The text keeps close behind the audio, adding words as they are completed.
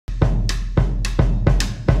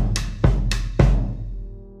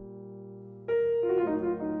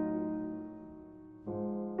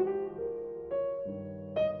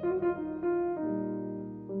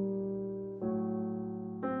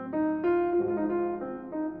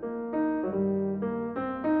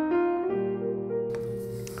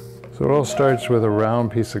So it all starts with a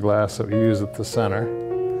round piece of glass that we use at the center.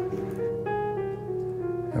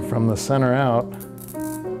 And from the center out,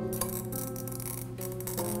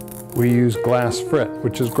 we use glass frit,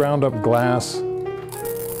 which is ground up glass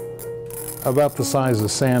about the size of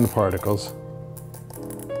sand particles.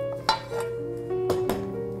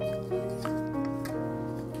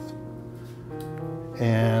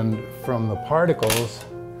 And from the particles,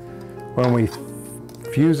 when we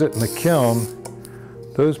fuse it in the kiln,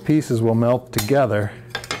 those pieces will melt together,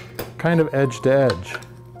 kind of edge to edge.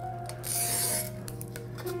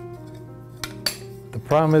 The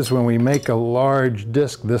problem is when we make a large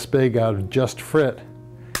disc this big out of just frit,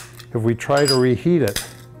 if we try to reheat it,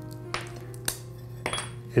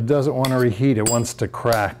 it doesn't want to reheat, it wants to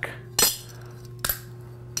crack.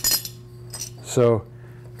 So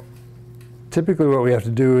typically what we have to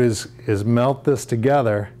do is melt this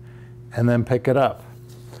together and then pick it up.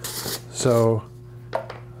 So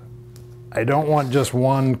I don't want just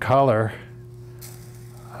one color,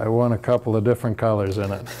 I want a couple of different colors in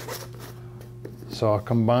it. So I'll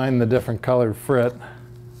combine the different colored frit.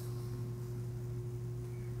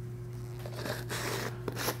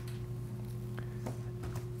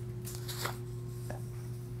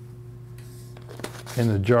 In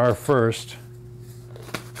the jar first.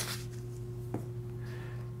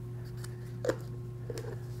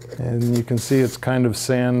 And you can see it's kind of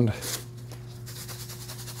sand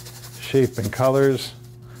shape and colors.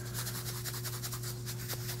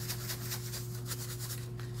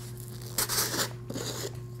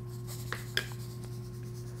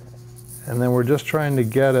 And then we're just trying to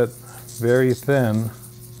get it very thin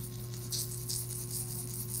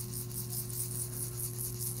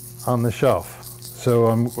on the shelf. So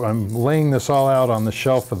I'm laying this all out on the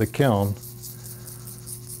shelf of the kiln.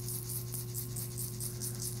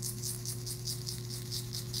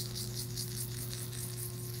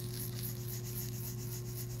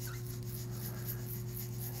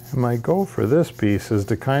 And my goal for this piece is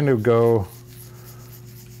to kind of go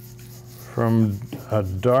from a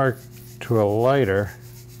dark to a lighter.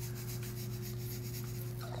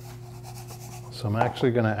 So I'm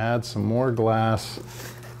actually going to add some more glass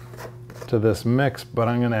to this mix, but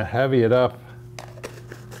I'm going to heavy it up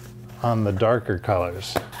on the darker colors.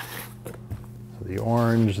 So the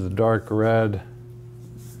orange, the dark red,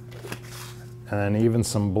 and then even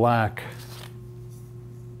some black.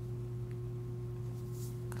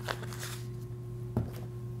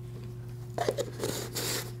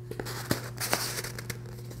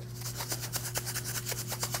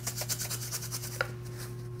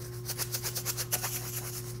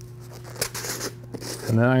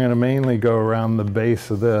 And then I'm going to mainly go around the base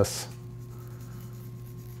of this.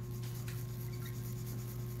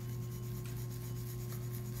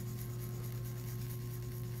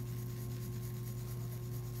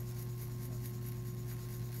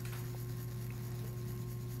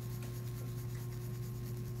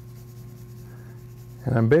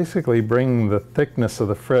 And I'm basically bringing the thickness of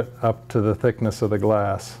the frit up to the thickness of the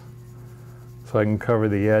glass, so I can cover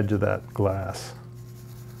the edge of that glass.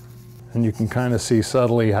 And you can kind of see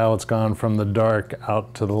subtly how it's gone from the dark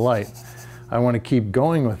out to the light. I want to keep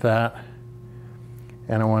going with that,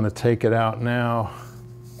 and I want to take it out now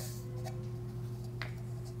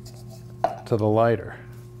to the lighter.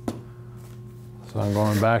 So I'm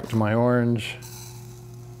going back to my orange.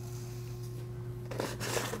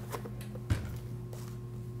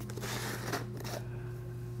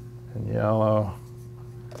 And yellow.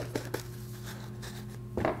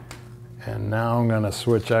 And now I'm going to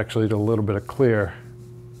switch actually to a little bit of clear.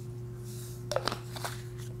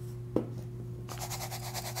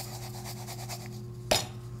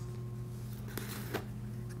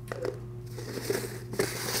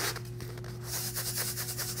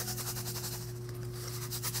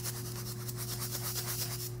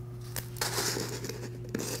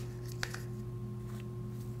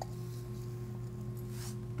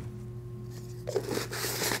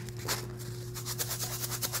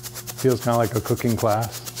 Feels kind of like a cooking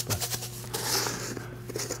class. But.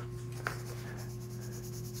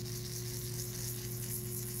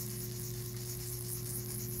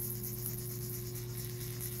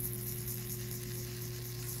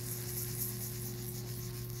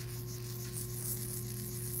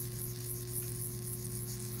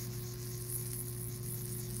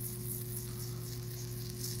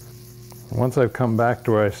 Once I've come back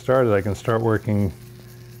to where I started, I can start working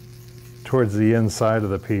towards the inside of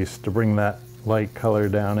the piece to bring that light color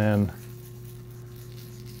down in.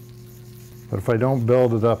 But if I don't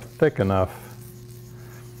build it up thick enough,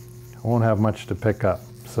 I won't have much to pick up.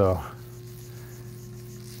 So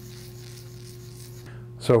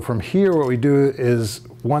So from here, what we do is,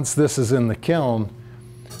 once this is in the kiln,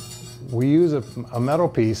 we use a metal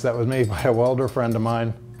piece that was made by a welder friend of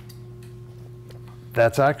mine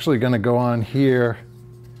that's actually going to go on here.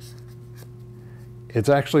 It's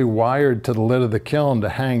actually wired to the lid of the kiln to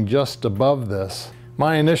hang just above this.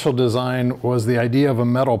 My initial design was the idea of a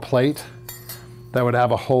metal plate that would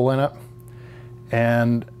have a hole in it,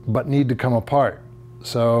 but need to come apart.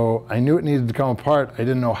 So I knew it needed to come apart. I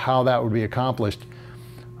didn't know how that would be accomplished.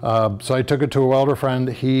 So I took it to a welder friend.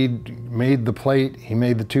 He made the plate, he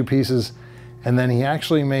made the two pieces, and then he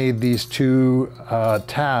actually made these two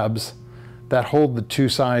tabs that hold the two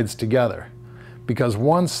sides together. Because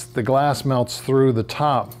once the glass melts through the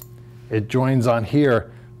top, it joins on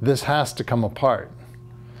here, this has to come apart.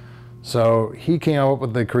 So he came up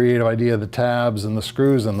with the creative idea of the tabs and the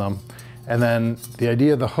screws in them. And then the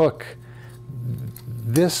idea of the hook,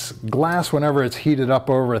 this glass, whenever it's heated up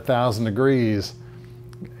over 1,000 degrees,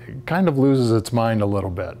 kind of loses its mind a little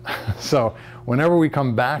bit. So whenever we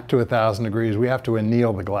come back to 1,000 degrees, we have to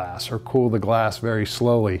anneal the glass or cool the glass very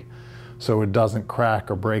slowly so it doesn't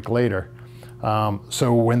crack or break later.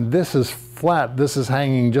 So when this is flat, this is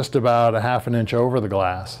hanging just about 1/2 inch over the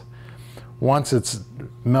glass. Once it's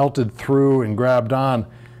melted through and grabbed on,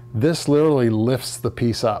 this literally lifts the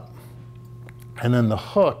piece up. And then the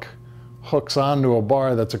hook hooks onto a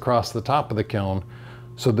bar that's across the top of the kiln,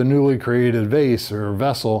 so the newly created vase or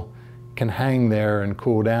vessel can hang there and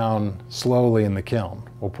cool down slowly in the kiln.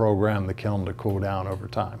 We'll program the kiln to cool down over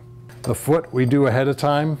time. The foot we do ahead of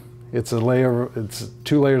time. It's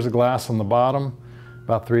 2 layers of glass on the bottom,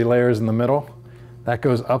 about 3 layers in the middle. That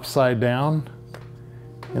goes upside down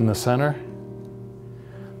in the center.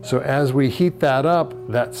 So as we heat that up,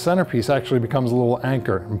 that centerpiece actually becomes a little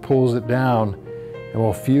anchor and pulls it down and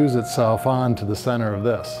will fuse itself onto the center of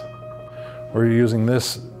this. We're using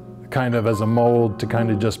this kind of as a mold to kind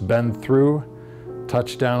of just bend through,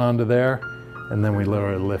 touch down onto there, and then we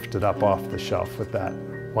literally lift it up off the shelf with that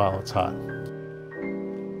while it's hot.